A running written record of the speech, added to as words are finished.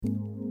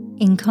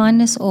In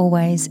Kindness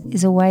Always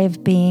is a way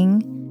of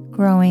being,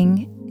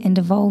 growing, and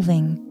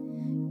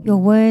evolving. Your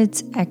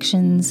words,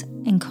 actions,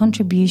 and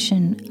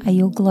contribution are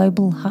your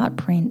global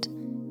heartprint,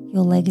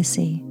 your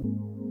legacy.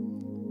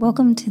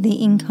 Welcome to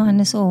the In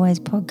Kindness Always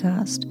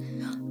podcast.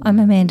 I'm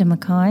Amanda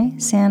Mackay,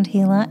 sound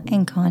healer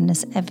and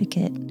kindness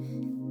advocate.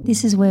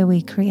 This is where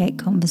we create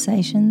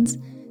conversations,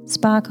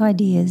 spark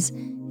ideas,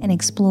 and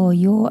explore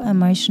your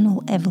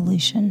emotional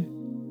evolution.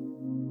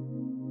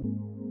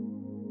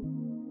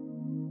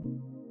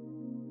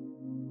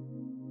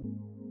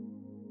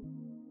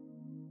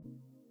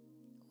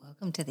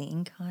 Welcome to the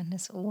In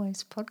Kindness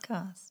Always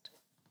podcast.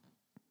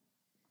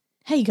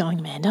 How you going,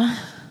 Amanda?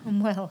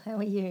 I'm well, how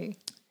are you?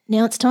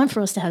 Now it's time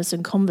for us to have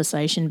some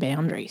conversation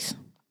boundaries.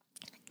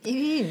 It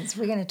is.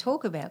 We're going to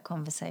talk about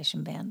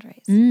conversation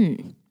boundaries.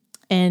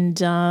 And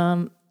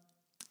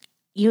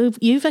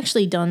you've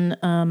actually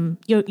done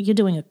you're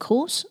doing a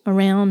course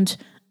around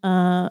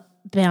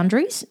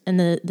boundaries and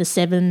the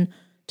 7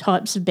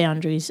 types of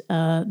boundaries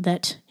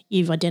that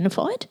you've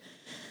identified.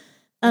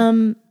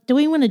 Do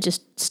we want to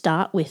just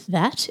start with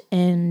that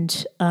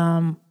and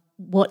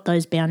what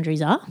those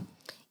boundaries are?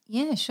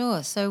 Yeah,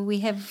 sure. So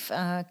we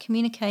have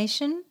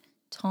communication,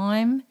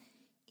 time,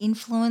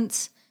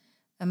 influence,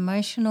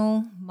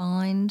 emotional,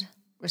 mind,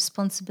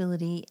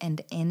 responsibility,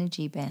 and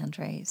energy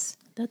boundaries.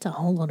 That's a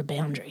whole lot of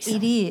boundaries.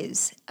 It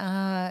is.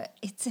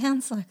 It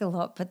sounds like a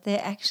lot, but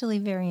they're actually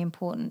very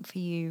important for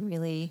you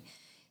really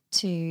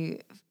to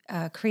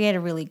create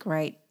a really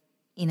great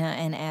inner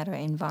and outer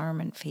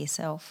environment for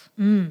yourself.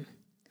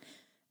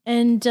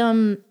 And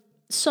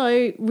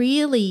so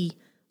really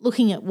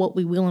looking at what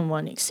we will and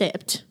won't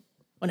accept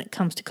when it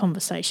comes to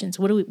conversations,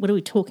 what are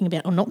we talking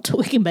about or not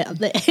talking about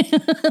there?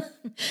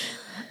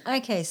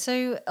 Okay,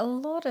 so a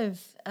lot of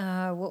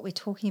what we're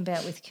talking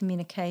about with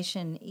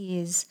communication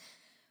is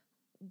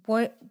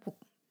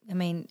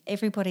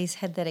everybody's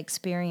had that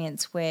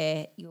experience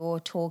where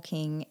you're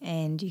talking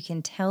and you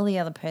can tell the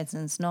other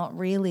person's not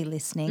really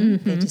listening.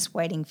 Mm-hmm. They're just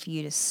waiting for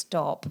you to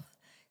stop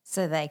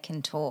so they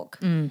can talk.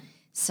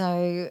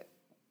 So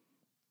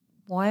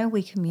why are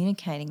we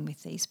communicating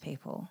with these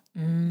people?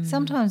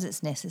 Sometimes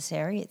it's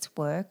necessary, it's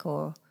work,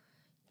 or,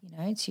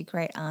 it's your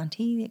great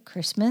auntie at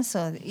Christmas,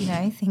 or,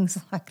 things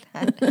like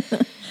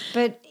that.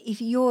 But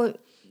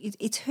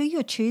it's who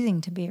you're choosing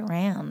to be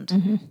around.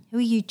 Mm-hmm. Who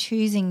are you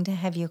choosing to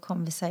have your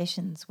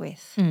conversations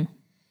with?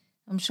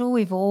 I'm sure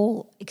we've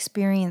all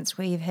experienced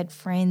where you've had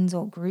friends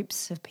or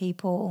groups of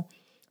people,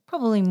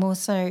 probably more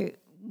so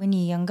when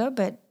you're younger,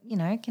 but,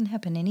 it can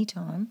happen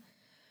anytime,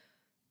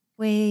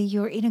 where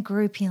you're in a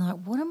group and you're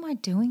like, what am I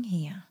doing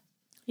here?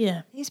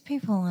 Yeah. These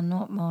people are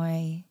not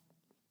my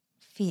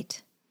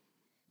fit.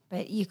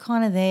 But you're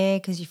kind of there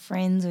because you're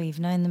friends or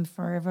you've known them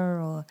forever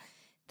or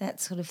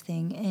that sort of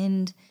thing.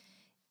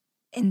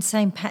 And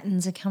same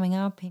patterns are coming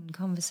up in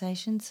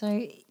conversation.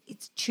 So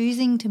it's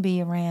choosing to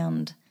be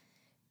around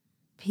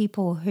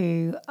people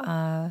who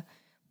are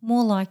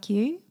more like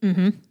you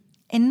and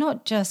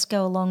not just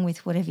go along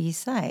with whatever you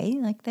say.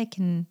 Like they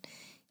can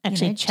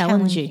actually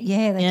challenge you.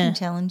 Yeah, they can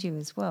challenge you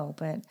as well.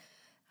 But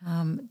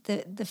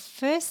the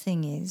first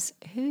thing is,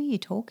 who are you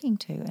talking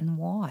to and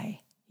why?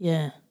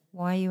 Yeah.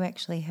 Why are you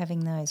actually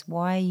having those?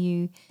 Why are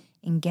you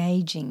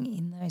engaging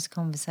in those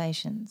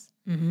conversations?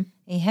 Mm-hmm.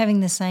 Are you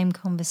having the same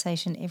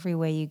conversation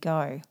everywhere you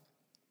go?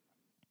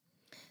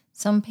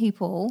 Some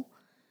people,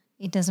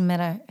 it doesn't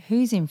matter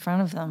who's in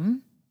front of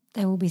them,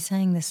 they will be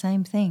saying the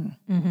same thing.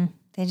 Mm-hmm.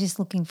 They're just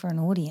looking for an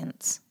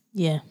audience.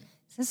 Yeah.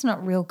 So that's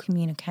not real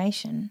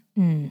communication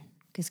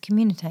because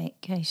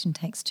communication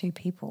takes 2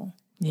 people.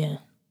 Yeah.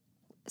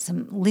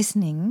 Some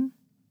listening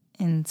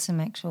and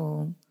some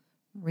actual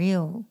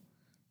real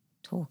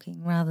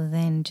talking rather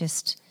than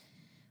just,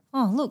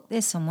 oh, look,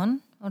 there's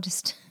someone. I'll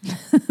just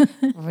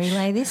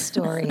relay this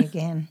story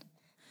again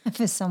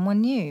for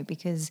someone new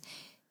because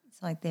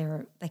it's like they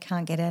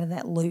can't get out of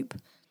that loop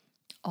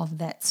of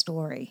that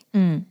story.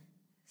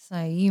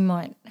 So you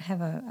might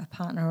have a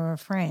partner or a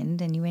friend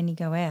and when you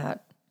go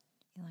out,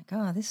 you're like,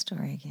 oh, this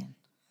story again.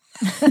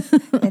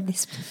 Had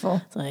this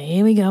before. So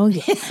here we go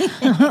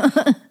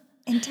again.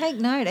 And take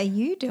note, are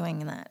you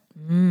doing that?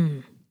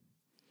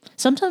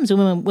 Sometimes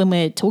when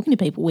we're talking to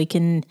people, we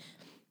can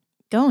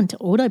go into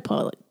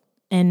autopilot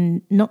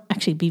and not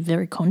actually be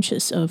very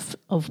conscious of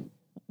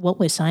what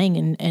we're saying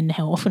and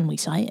how often we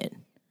say it.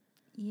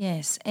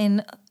 Yes,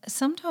 and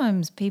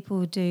sometimes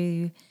people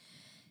do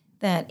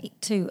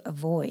that to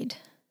avoid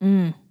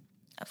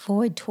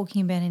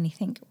talking about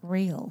anything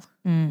real.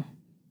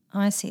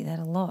 I see that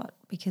a lot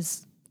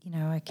because,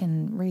 I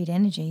can read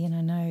energy and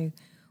I know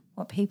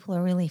what people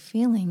are really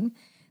feeling.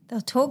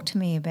 They'll talk to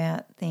me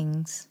about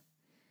things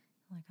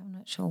like, I'm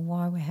not sure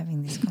why we're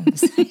having this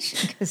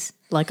conversation. Cause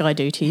like I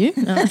do to you.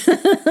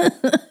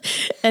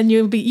 And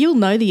you'll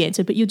know the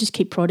answer, but you'll just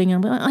keep prodding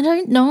and be like, I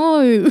don't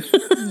know.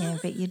 Yeah,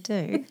 but you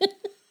do.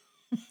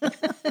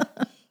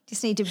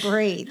 Just need to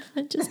breathe.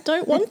 I just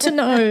don't want to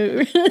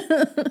know.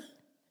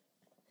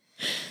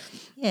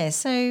 Yeah,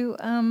 so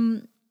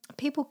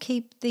people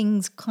keep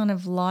things kind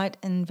of light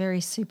and very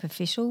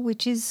superficial,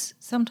 which is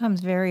sometimes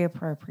very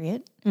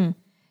appropriate.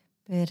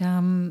 But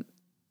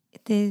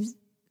there's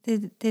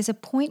a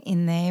point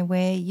in there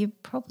where you're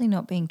probably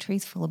not being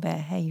truthful about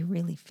how you're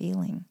really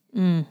feeling.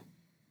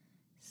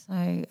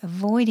 So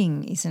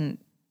avoiding isn't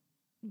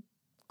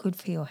good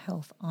for your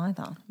health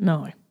either.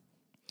 No.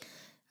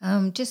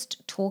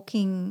 Just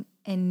talking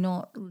and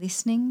not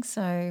listening.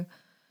 So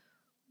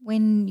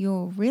when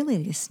you're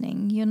really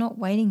listening, you're not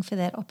waiting for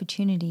that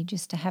opportunity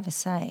just to have a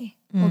say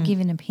or give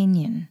an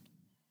opinion,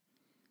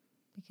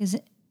 because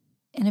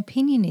an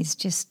opinion is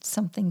just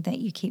something that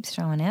you keep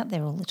throwing out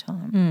there all the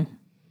time.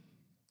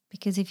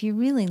 Because if you're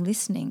really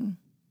listening,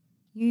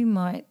 you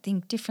might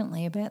think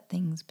differently about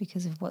things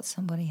because of what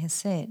somebody has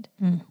said.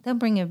 They'll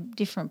bring a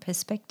different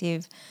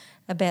perspective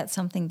about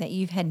something that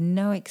you've had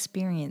no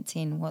experience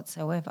in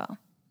whatsoever.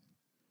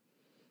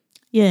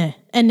 Yeah,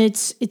 and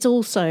it's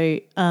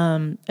also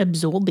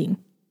absorbing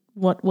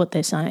what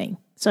they're saying.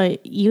 So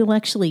you'll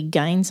actually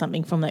gain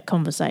something from that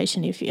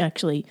conversation if you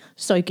actually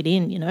soak it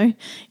in,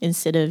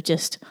 instead of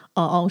just,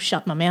 I'll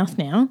shut my mouth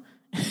now.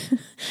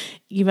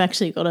 You've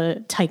actually got to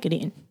take it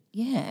in.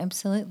 Yeah,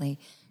 absolutely.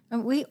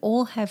 And we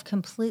all have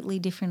completely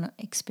different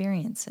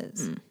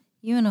experiences.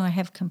 You and I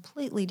have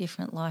completely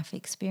different life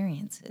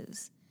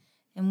experiences,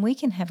 and we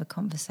can have a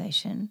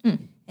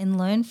conversation and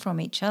learn from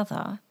each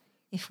other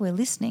if we're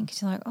listening,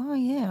 because you're like, oh,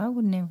 yeah, I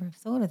would never have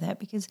thought of that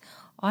because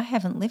I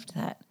haven't lived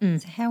that.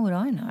 So how would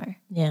I know?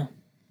 Yeah.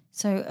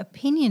 So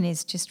opinion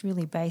is just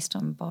really based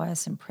on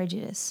bias and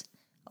prejudice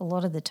a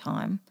lot of the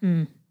time,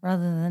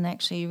 rather than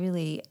actually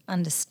really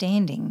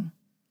understanding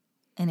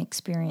an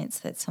experience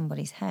that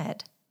somebody's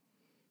had.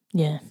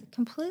 Yeah. It's a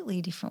completely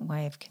different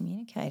way of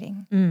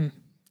communicating. I'm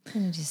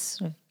going to just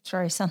sort of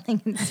throw something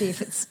and see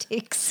if it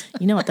sticks.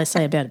 You know what they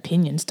say about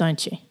opinions,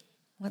 don't you?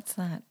 What's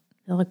that?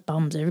 They're like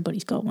bums.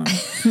 Everybody's got one.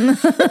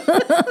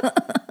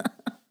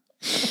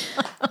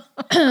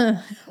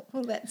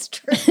 Well, that's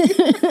true.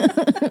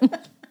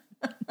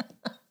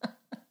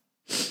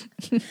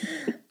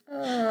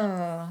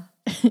 Oh,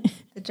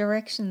 the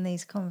direction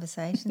these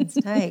conversations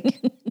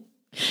take.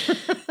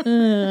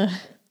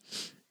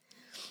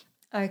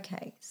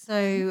 Okay,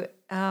 so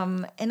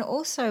and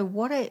also,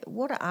 what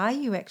are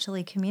you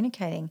actually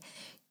communicating?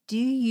 Do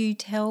you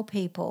tell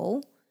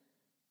people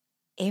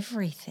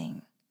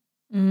everything?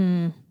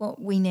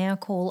 What we now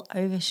call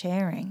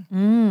oversharing.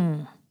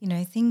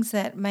 Things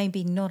that may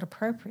be not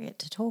appropriate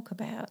to talk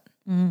about.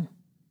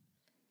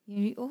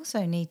 You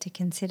also need to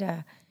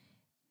consider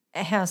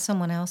how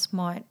someone else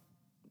might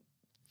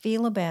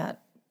feel about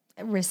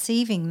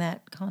receiving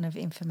that kind of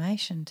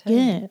information too.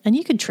 Yeah, and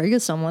you could trigger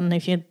someone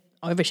if you're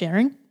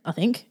oversharing, I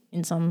think,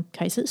 in some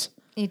cases.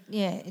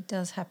 It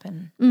does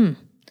happen.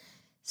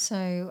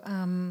 So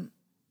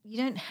you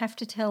don't have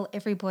to tell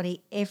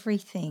everybody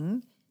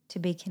everything to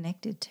be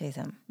connected to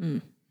them.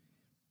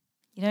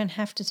 You don't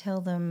have to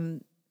tell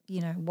them,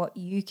 what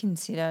you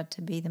consider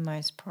to be the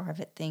most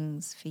private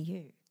things for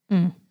you.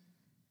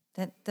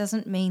 That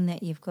doesn't mean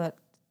that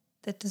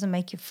that doesn't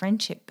make your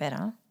friendship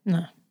better.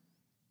 No.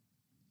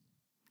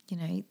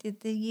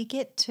 You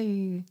get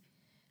to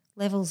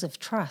levels of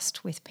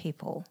trust with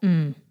people.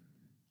 And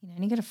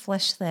you got to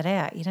flesh that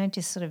out. You don't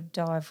just sort of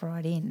dive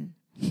right in.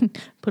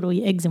 Put all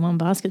your eggs in one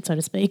basket, so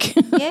to speak.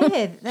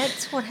 Yeah,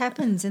 that's what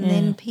happens. And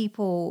then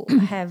people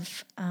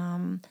have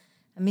a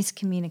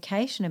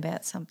miscommunication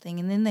about something,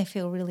 and then they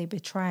feel really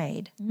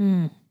betrayed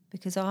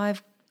because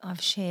I've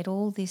shared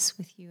all this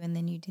with you and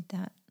then you did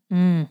that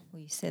or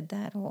you said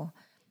that, or,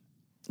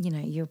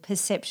 your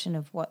perception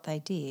of what they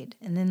did.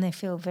 And then they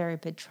feel very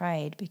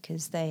betrayed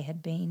because they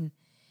had been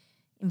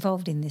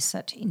involved in this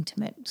such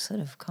intimate sort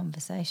of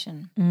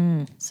conversation.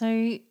 So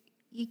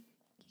you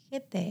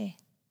get there.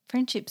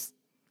 Friendships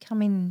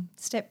come in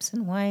steps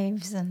and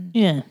waves and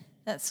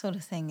that sort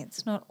of thing.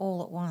 It's not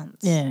all at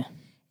once. Yeah.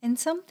 And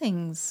some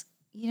things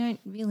you don't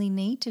really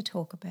need to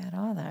talk about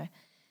either.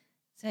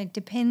 So it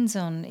depends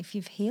on if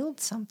you've healed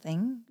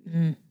something,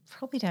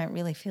 probably don't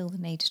really feel the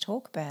need to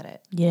talk about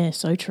it. Yeah,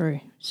 so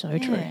true. So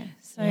true.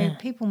 So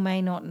people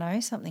may not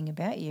know something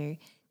about you.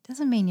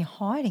 Doesn't mean you're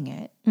hiding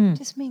it. It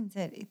just means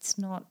that it's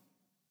not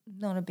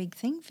a big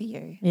thing for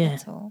you. Yeah.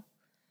 That's all.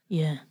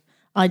 Yeah.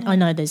 I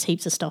know there's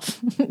heaps of stuff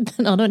that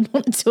I don't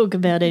want to talk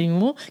about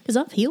anymore because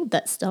I've healed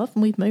that stuff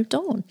and we've moved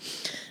on.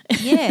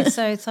 Yeah,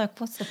 so it's like,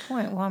 what's the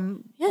point? Well,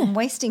 I'm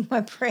wasting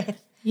my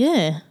breath.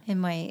 Yeah.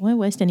 And won't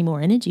waste any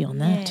more energy on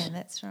that. Yeah,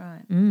 that's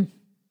right.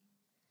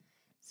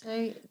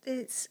 So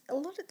there's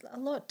a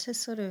lot to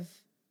sort of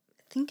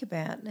think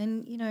about.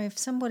 And, if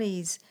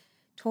somebody's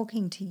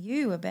talking to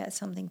you about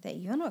something that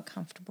you're not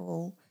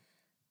comfortable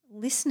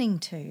listening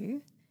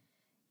to,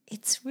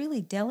 it's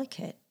really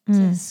delicate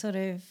to sort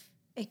of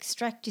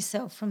extract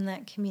yourself from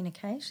that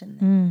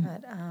communication.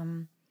 But,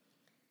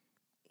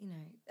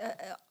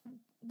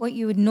 what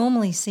you would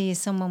normally see is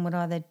someone would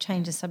either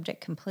change the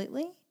subject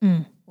completely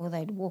or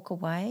they'd walk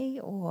away,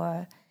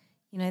 or,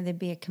 there'd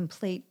be a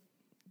complete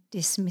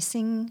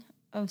dismissing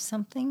of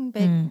something.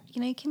 But,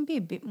 you can be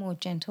a bit more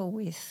gentle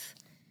with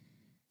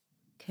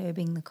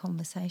curbing the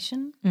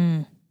conversation.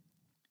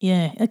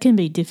 Yeah, it can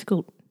be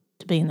difficult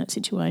to be in that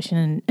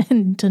situation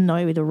and to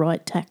know the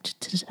right tact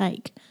to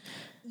take.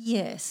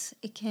 Yes,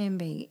 it can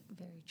be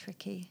very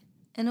tricky.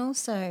 And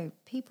also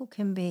people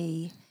can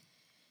be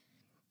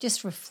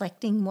just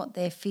reflecting what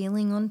they're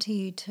feeling onto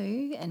you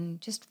too,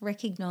 and just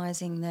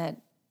recognising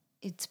that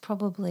it's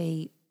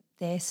probably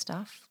their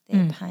stuff,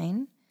 their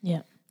pain.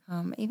 Yeah.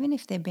 Even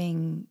if they're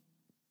being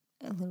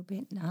a little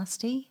bit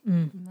nasty,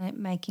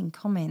 making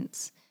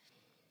comments,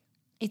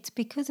 it's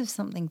because of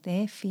something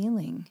they're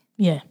feeling.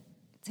 Yeah.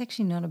 It's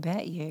actually not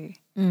about you.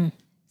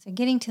 So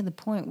getting to the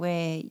point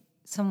where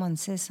someone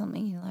says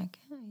something, you're like,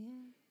 oh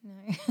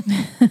yeah,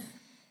 no.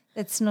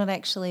 That's not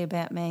actually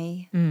about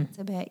me. It's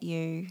about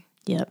you.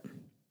 Yep.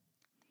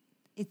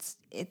 It's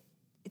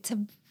a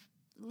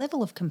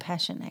level of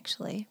compassion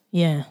actually,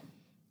 Yeah.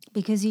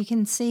 because you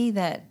can see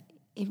that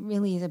it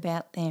really is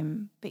about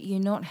them, but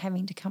you're not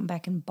having to come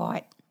back and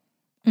bite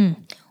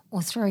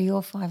or throw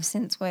your 5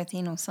 cents worth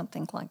in or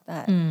something like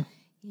that.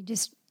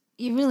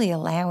 You really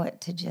allow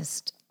it to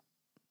just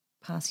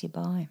pass you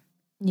by.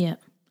 Yeah.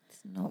 It's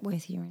not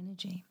worth your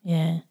energy.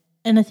 Yeah.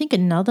 And I think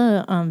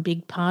another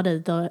big part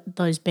of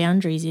those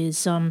boundaries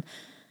is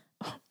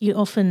you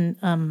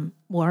often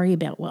worry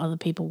about what other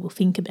people will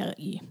think about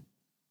you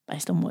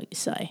based on what you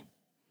say.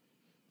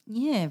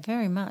 Yeah,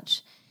 very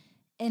much.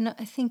 And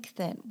I think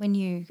that when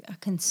you are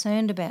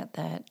concerned about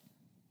that,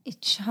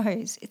 it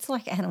shows. It's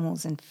like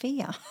animals in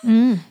fear.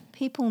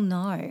 People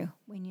know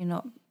when you're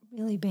not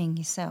really being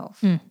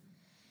yourself.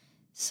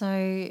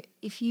 So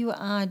if you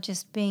are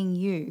just being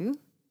you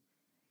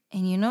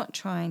and you're not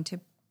trying to,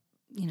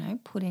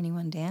 put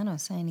anyone down or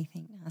say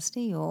anything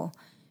nasty or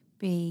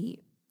be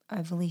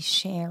overly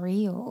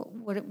sharey or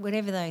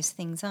whatever those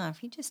things are,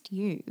 if you're just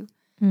you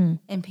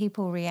and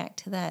people react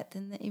to that,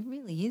 then it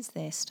really is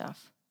their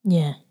stuff.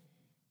 Yeah.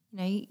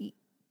 You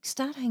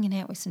start hanging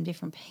out with some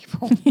different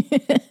people.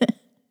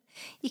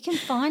 You can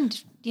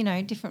find,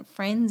 different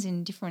friends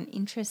and different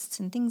interests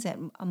and things that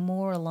are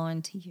more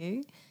aligned to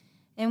you.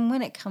 And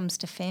when it comes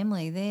to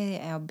family,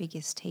 they're our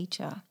biggest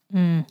teacher.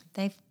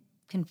 They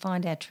can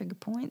find our trigger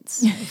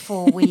points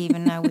before we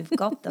even know we've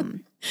got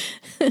them,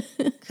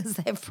 because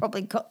they've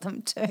probably got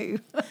them too.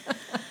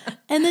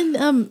 And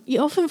then you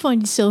often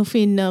find yourself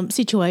in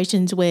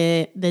situations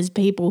where there's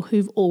people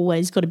who've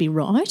always got to be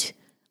right,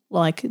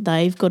 like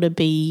they've got to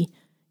be,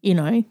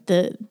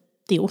 the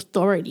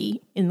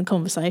authority in the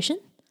conversation.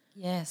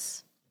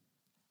 Yes.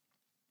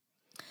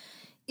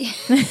 You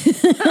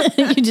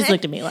just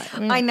looked at me like,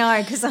 I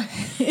know, because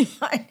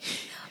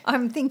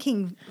I'm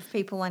thinking of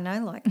people I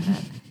know like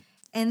that.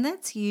 And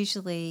that's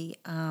usually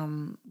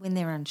when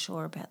they're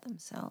unsure about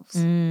themselves.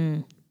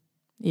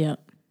 Yeah.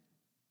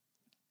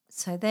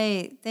 So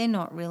they're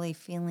not really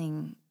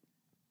feeling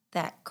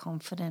that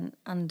confident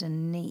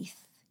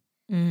underneath.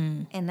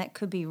 And that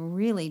could be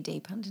really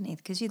deep underneath,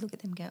 because you look at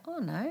them and go, oh,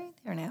 no,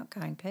 they're an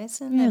outgoing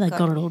person. Yeah, they've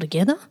got it all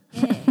together.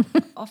 Yeah,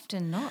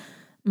 often not.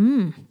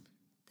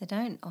 They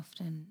don't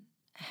often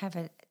have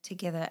it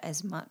together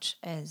as much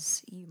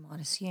as you might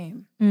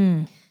assume.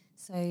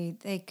 So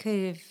they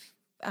could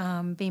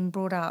have been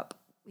brought up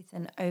with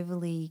an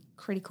overly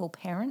critical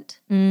parent,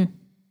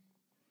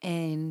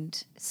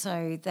 and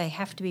so they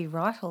have to be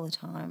right all the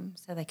time,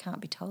 so they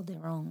can't be told they're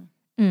wrong.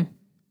 And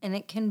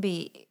it can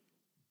be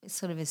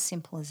sort of as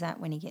simple as that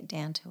when you get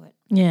down to it.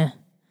 Yeah.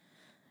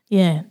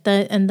 Yeah,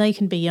 they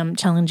can be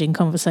challenging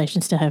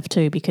conversations to have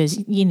too, because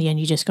in the end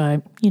you just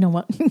go, you know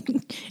what,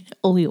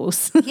 all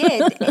yours.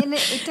 Yeah, and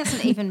it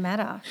doesn't even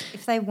matter.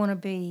 If they want to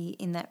be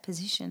in that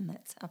position,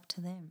 that's up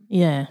to them.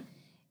 Yeah.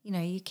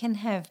 You can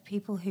have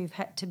people who've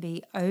had to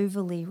be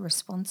overly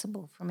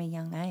responsible from a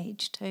young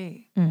age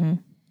too.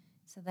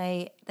 So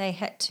they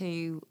had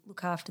to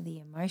look after the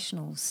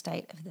emotional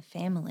state of the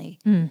family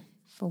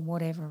for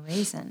whatever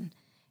reason,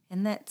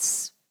 and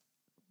that's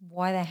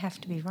why they have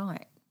to be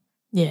right.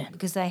 Yeah.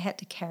 Because they had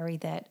to carry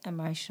that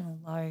emotional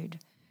load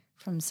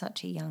from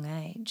such a young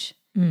age.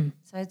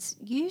 So it's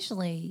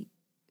usually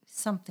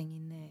something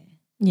in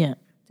there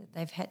that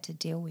they've had to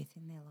deal with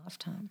in their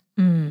lifetime.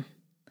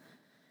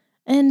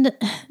 And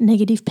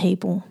negative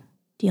people,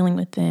 dealing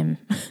with them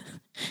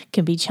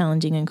can be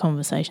challenging in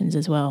conversations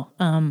as well.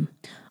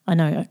 I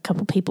know a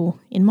couple of people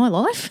in my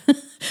life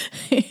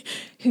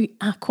who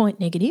are quite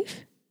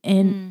negative,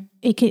 and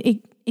it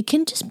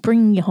can just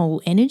bring your whole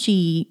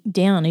energy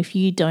down if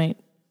you don't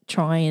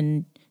try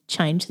and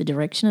change the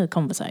direction of the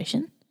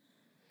conversation.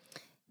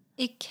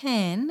 It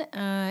can.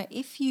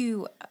 If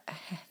you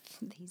have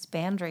these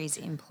boundaries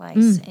in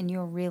place and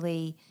you're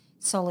really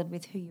solid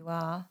with who you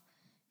are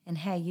and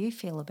how you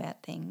feel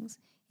about things,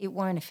 it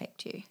won't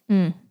affect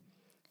you.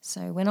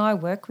 So when I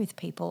work with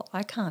people,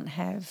 I can't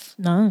have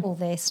all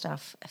their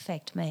stuff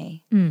affect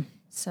me.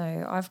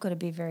 So I've got to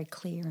be very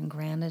clear and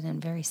grounded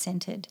and very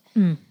centered.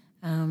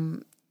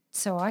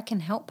 So I can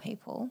help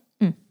people.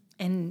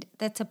 And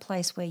that's a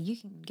place where you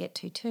can get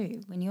to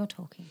too when you're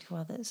talking to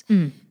others,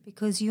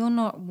 because you're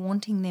not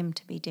wanting them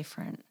to be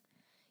different.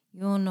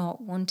 You're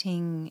not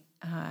wanting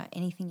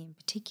anything in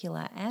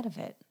particular out of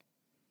it.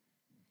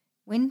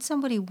 When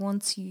somebody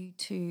wants you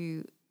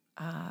to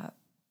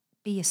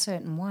be a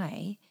certain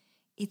way,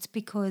 it's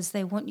because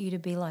they want you to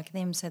be like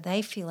them so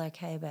they feel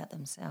okay about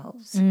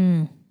themselves.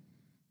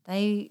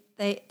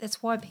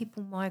 That's why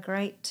people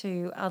migrate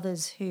to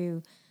others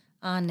who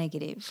are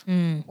negative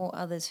or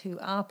others who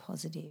are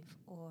positive,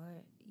 or,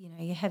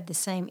 you have the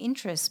same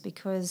interests,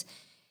 because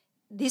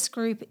this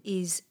group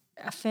is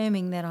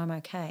affirming that I'm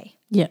okay.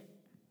 Yeah.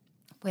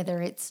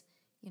 Whether it's,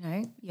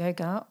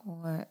 yoga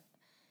or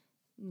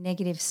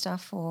negative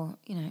stuff or,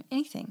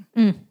 anything.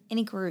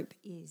 Any group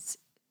is,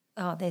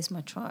 there's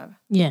my tribe.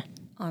 Yeah.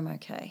 I'm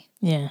okay.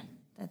 Yeah.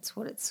 That's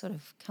what it's sort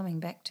of coming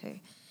back to.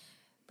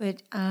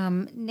 But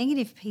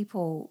negative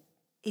people,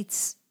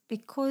 it's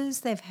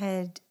because they've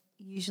had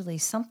usually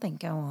something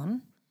go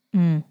on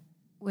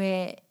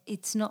where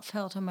it's not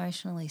felt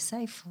emotionally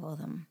safe for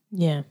them.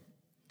 Yeah.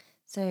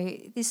 So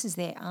this is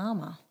their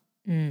armour.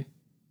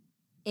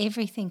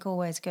 Everything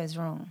always goes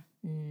wrong.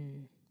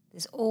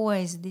 There's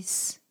always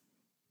this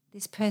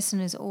person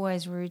is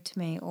always rude to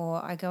me,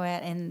 or I go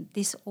out and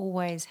this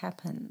always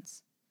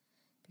happens,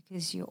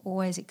 because you're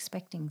always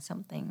expecting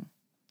something.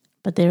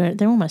 But they're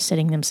almost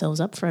setting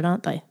themselves up for it,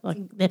 aren't they? Like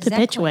they're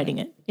perpetuating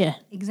it. Yeah.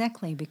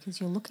 Exactly, because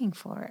you're looking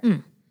for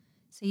it.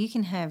 So you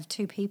can have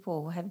two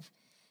people have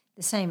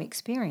the same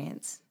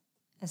experience,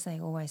 as they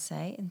always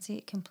say, and see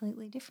it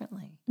completely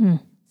differently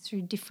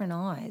through different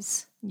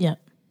eyes. Yeah.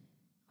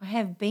 I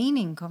have been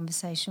in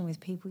conversation with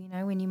people,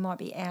 when you might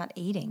be out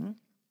eating,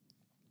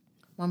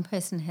 one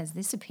person has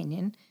this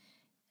opinion,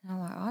 and I'm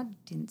like, I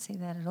didn't see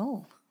that at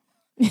all,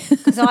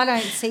 because I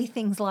don't see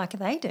things like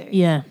they do.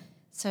 Yeah.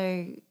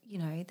 So,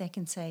 they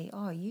can say,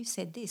 oh, you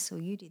said this or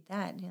you did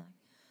that. And you're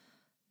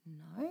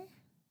like,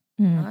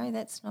 no,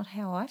 that's not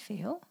how I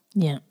feel.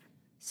 Yeah.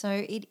 So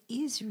it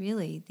is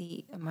really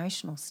the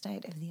emotional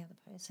state of the other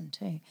person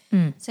too.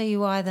 So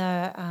you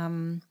either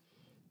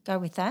go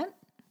with that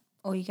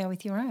or you go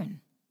with your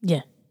own.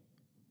 Yeah.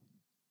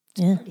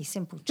 Yeah. Pretty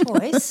simple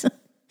choice.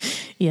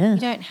 Yeah.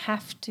 You don't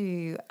have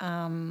to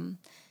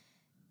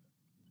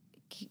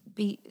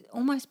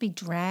be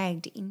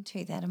dragged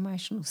into that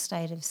emotional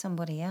state of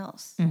somebody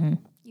else.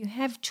 You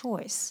have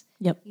choice.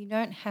 Yep. You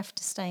don't have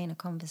to stay in a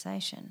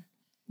conversation.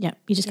 Yep.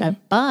 You just go,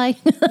 bye.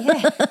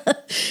 Yeah.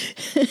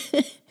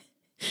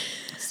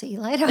 See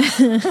you later.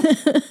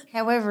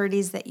 However it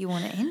is that you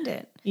want to end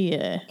it.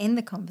 Yeah. End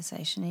the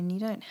conversation, and you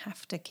don't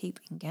have to keep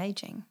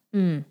engaging.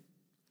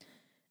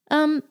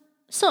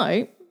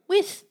 So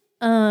with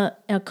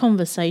our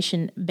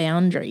conversation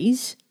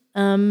boundaries,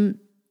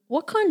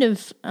 what kind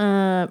of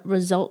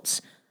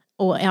results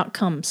or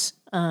outcomes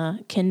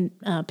can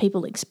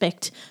people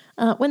expect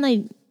when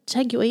they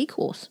take your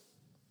e-course?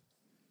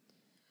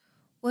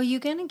 Well,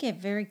 you're going to get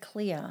very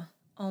clear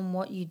on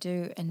what you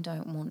do and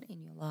don't want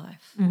in your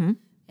life,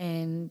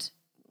 and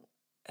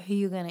who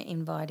you're going to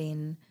invite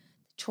in,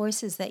 the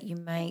choices that you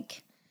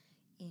make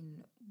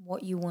in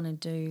what you want to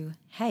do,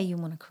 how you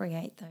want to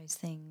create those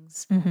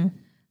things.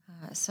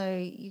 So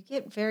you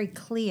get very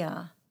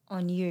clear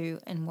on you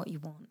and what you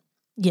want.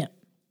 Yeah.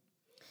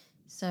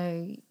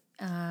 So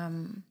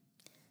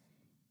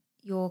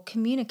your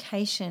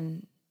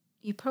communication,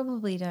 you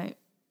probably don't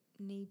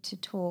need to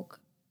talk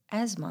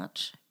as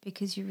much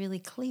because you're really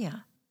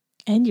clear.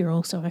 And you're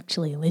also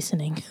actually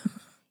listening.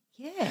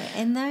 Yeah,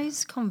 and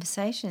those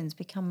conversations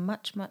become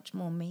much, much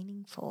more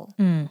meaningful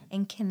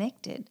and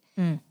connected.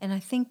 And I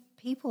think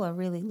people are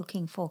really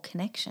looking for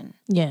connection.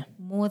 Yeah.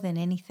 More than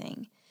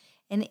anything.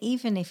 And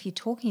even if you're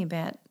talking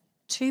about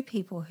two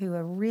people who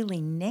are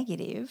really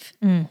negative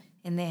and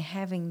they're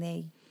having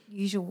their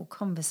usual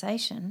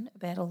conversation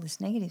about all this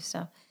negative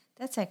stuff,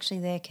 that's actually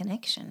their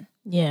connection.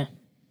 Yeah.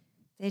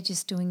 They're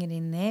just doing it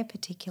in their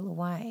particular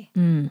way.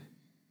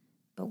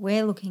 But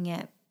we're looking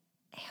at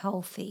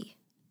healthy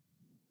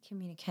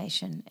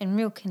communication and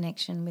real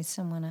connection with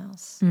someone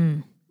else,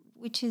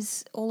 which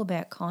is all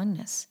about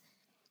kindness,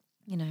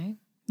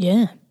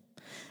 Yeah.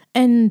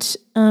 And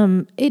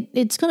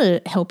it's got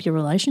to help your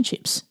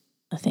relationships,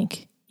 I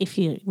think, if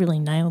you really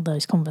nail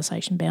those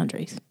conversation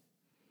boundaries.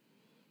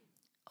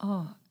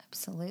 Oh,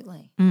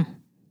 absolutely.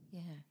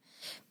 Yeah.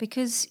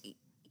 Because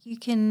you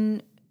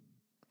can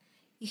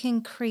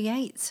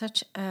create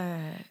such a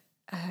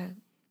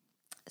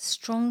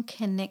strong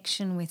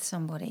connection with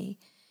somebody.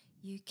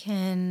 You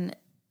can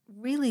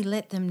really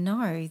let them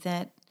know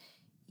that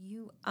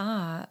you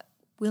are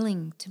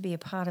willing to be a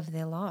part of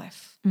their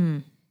life.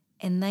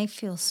 And they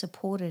feel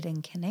supported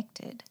and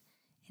connected,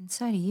 and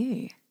so do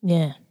you.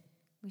 Yeah.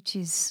 Which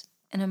is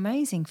an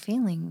amazing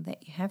feeling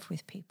that you have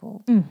with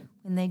people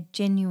when they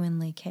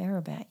genuinely care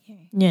about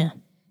you. Yeah.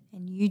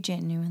 And you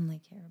genuinely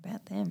care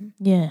about them.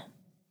 Yeah.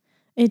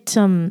 It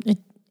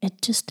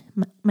just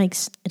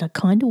makes it a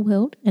kinder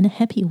world and a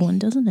happier one,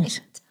 doesn't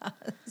it? It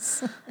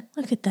does.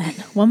 Look at that.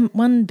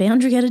 One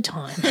boundary at a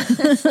time.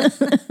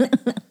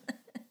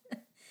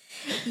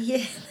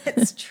 Yeah,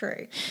 that's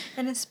true.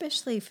 And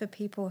especially for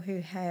people who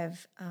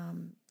have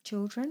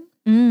children.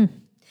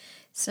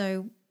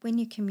 So when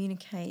you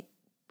communicate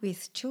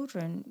with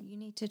children, you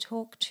need to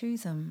talk to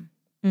them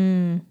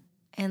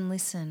and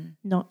listen.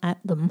 Not at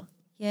them.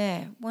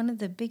 Yeah, one of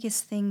the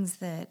biggest things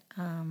that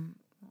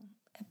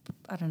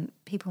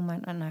people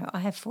might not know, I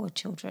have 4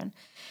 children,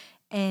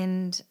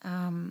 and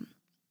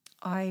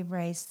I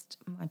raised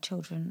my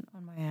children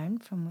on my own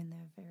from when they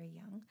were very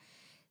young.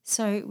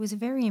 So it was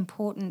very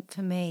important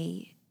for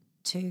me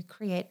to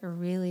create a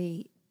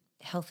really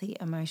healthy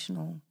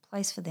emotional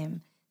place for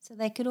them so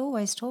they could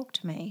always talk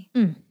to me,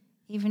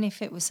 even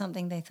if it was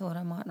something they thought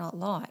I might not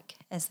like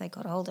as they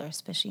got older,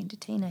 especially into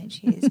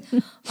teenage years.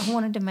 I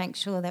wanted to make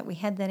sure that we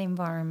had that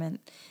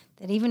environment,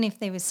 that even if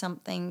there was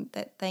something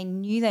that they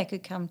knew they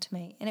could come to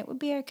me and it would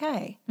be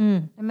okay.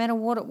 No matter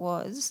what it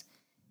was,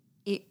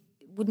 it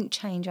wouldn't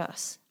change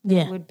us.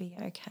 Yeah. It would be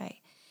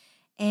okay.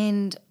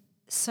 And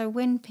so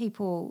when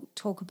people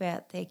talk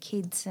about their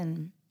kids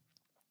and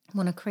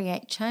want to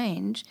create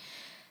change,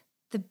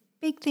 the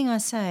big thing I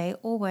say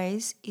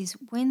always is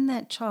when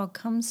that child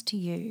comes to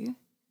you,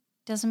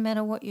 doesn't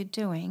matter what you're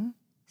doing,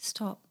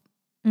 stop.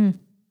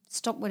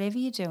 Stop whatever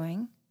you're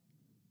doing.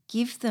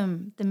 Give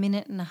them the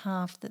minute and a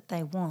half that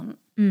they want.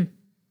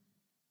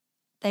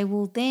 They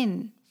will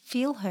then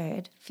feel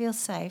heard, feel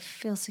safe,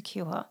 feel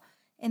secure,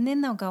 and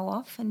then they'll go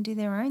off and do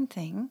their own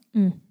thing,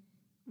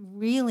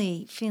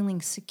 really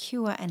feeling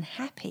secure and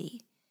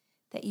happy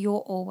that you're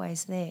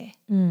always there.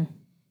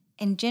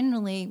 And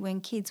generally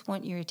when kids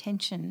want your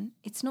attention,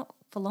 it's not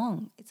for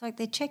long. It's like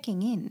they're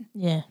checking in.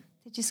 Yeah.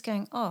 They're just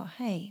going, oh,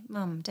 hey,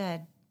 Mum,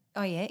 Dad,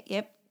 oh, yeah,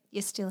 yep,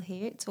 you're still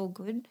here. It's all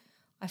good.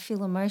 I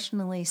feel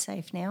emotionally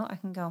safe now. I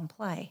can go and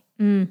play.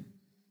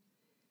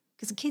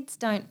 Because kids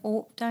don't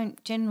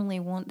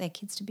generally want their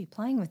kids to be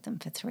playing with them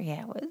for 3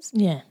 hours.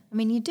 Yeah. I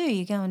mean, you do.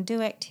 You go and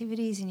do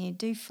activities and you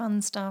do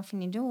fun stuff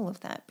and you do all of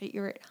that, but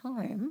you're at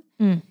home.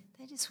 They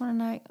just want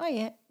to know, oh,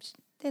 yeah,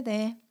 they're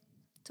there.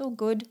 It's all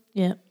good.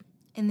 Yeah.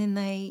 And then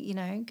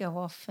they, go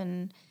off,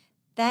 and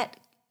that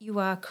you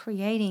are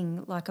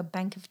creating like a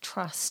bank of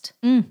trust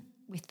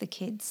with the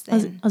kids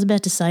then. I was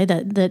about to say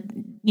that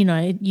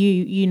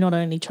you not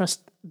only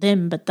trust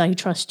them but they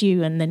trust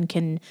you and then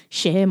can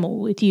share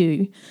more with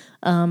you,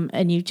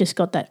 and you've just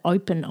got that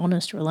open,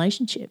 honest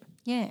relationship.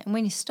 Yeah, and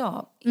when you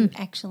stop, you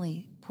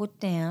actually put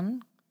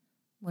down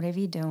whatever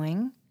you're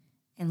doing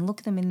and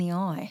look them in the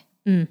eye.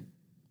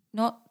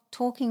 Not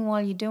talking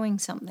while you're doing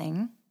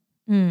something.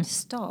 Just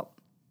stop.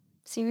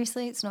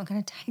 Seriously, it's not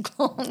going to take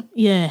long.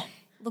 Yeah.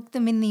 Look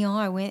them in the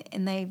eye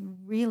and they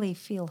really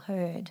feel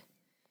heard.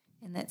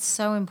 And that's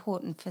so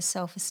important for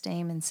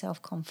self-esteem and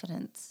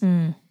self-confidence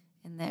and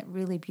that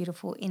really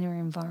beautiful inner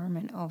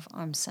environment of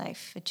I'm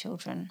safe for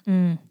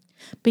children.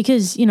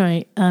 Because,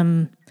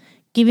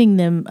 giving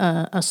them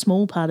a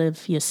small part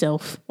of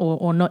yourself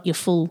or not your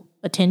full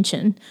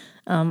attention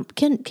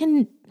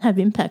can have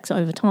impacts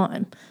over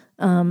time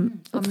for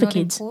I'm not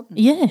kids. Important.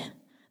 Yeah.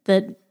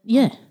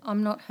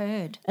 I'm not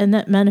heard. And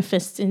that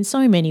manifests in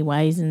so many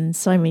ways and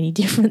so many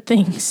different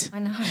things. I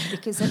know,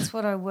 because that's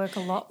what I work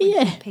a lot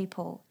with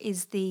people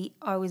is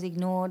I was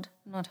ignored,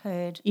 not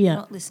heard,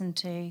 not listened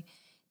to,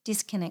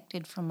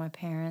 disconnected from my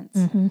parents.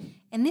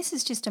 And this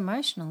is just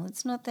emotional.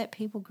 It's not that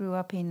people grew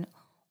up in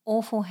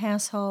awful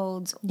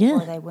households or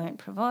they weren't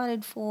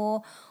provided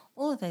for,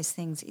 all of those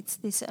things. It's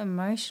this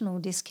emotional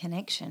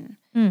disconnection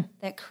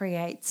that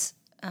creates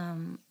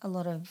a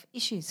lot of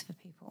issues for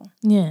people.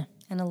 Yeah.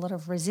 And a lot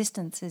of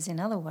resistances in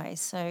other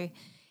ways. So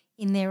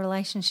in their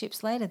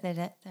relationships later,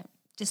 they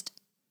just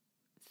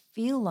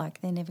feel like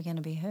they're never going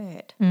to be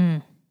heard.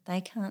 They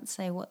can't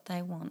say what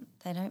they want.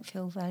 They don't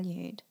feel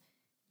valued.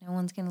 No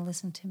one's going to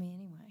listen to me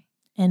anyway.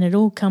 And it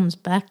all comes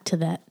back to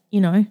that,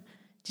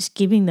 just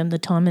giving them the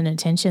time and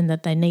attention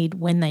that they need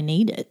when they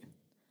need it.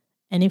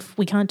 And if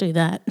we can't do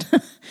that,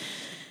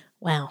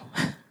 wow.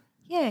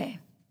 Yeah,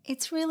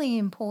 it's really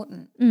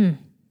important. And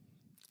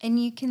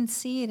you can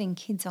see it in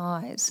kids'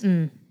 eyes.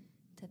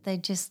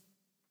 That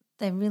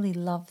they really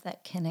love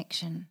that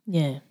connection.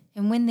 Yeah.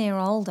 And when they're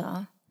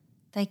older,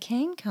 they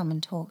can come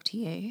and talk to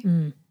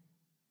you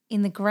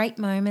in the great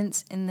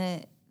moments and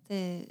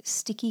the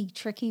sticky,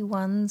 tricky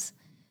ones,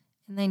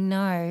 and they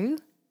know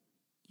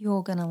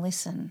you're going to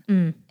listen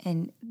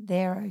and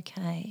they're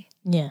okay.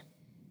 Yeah.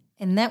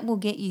 And that will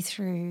get you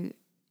through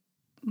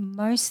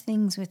most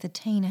things with a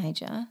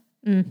teenager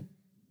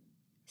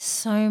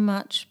so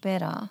much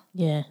better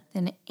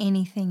than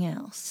anything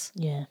else.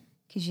 Yeah.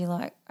 Because you're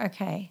like,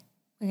 okay,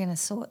 we're going to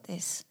sort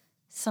this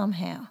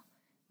somehow.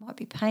 Might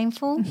be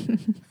painful,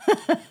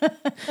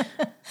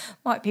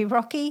 might be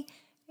rocky.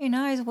 Who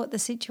knows what the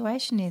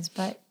situation is,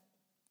 but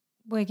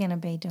we're going to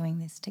be doing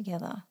this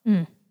together.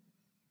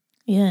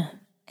 Yeah.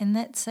 And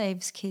that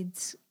saves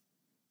kids,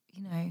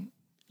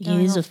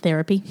 years of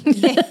therapy.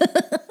 Yeah,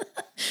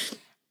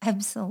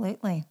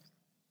 absolutely.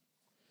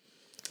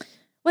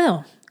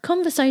 Well,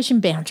 conversation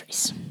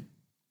boundaries,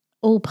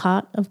 all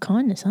part of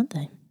kindness, aren't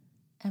they?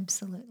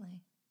 Absolutely.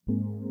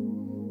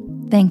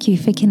 Thank you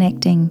for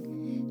connecting.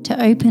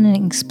 To open and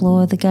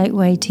explore the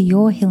gateway to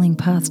your healing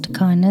path to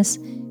kindness,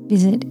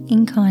 visit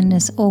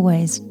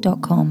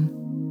inkindnessalways.com.